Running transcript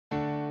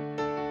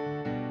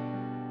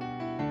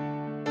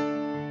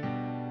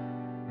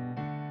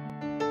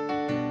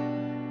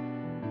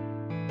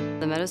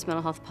The Meadows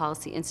Mental Health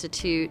Policy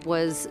Institute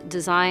was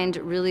designed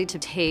really to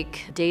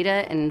take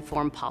data and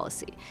inform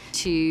policy,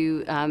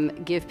 to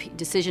give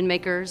decision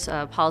makers,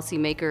 policy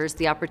makers,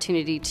 the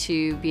opportunity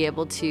to be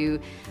able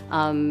to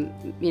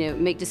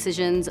make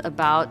decisions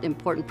about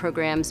important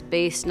programs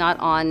based not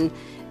on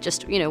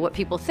just what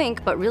people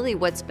think, but really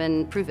what's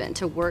been proven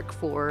to work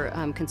for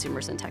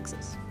consumers in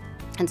Texas.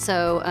 And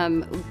so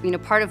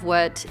part of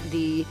what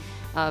the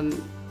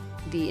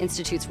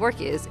Institute's work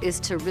is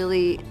to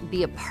really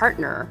be a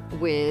partner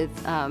with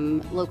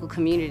local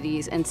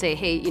communities and say,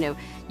 hey,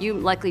 you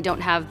likely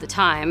don't have the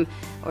time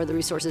or the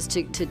resources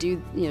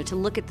to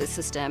look at this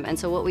system. And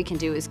so what we can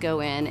do is go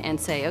in and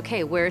say,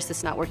 okay, where is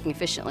this not working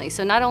efficiently?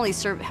 So not only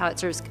how it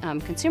serves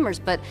consumers,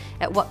 but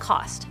at what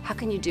cost? How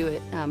can you do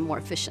it more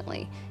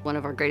efficiently? One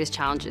of our greatest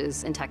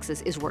challenges in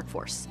Texas is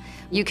workforce.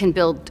 You can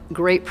build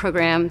great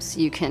programs,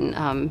 you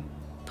can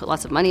put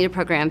lots of money into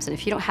programs, and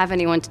if you don't have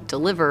anyone to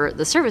deliver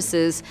the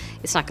services,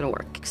 it's not going to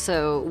work.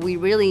 So we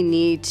really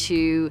need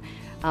to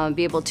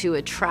be able to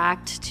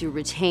attract, to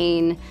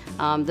retain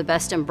the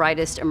best and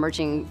brightest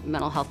emerging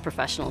mental health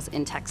professionals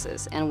in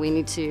Texas, and we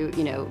need to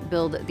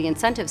build the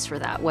incentives for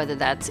that, whether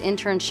that's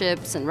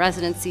internships and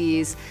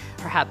residencies,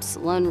 perhaps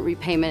loan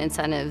repayment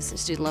incentives,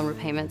 student loan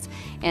repayments,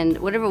 and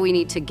whatever we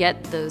need to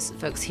get those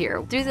folks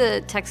here. Through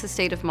the Texas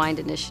State of Mind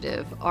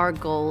initiative, our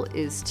goal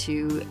is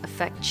to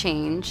affect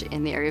change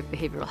in the area of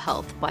behavioral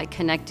health by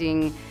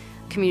connecting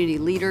community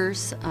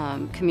leaders,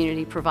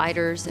 community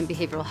providers in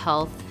behavioral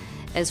health,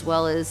 as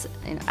well as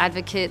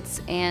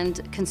advocates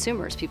and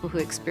consumers, people who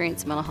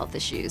experience mental health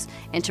issues,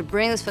 and to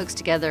bring those folks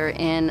together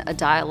in a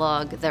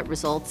dialogue that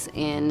results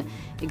in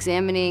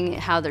examining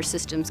how their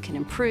systems can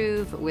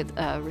improve with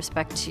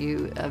respect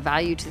to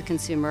value to the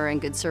consumer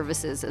and good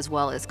services, as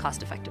well as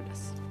cost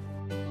effectiveness.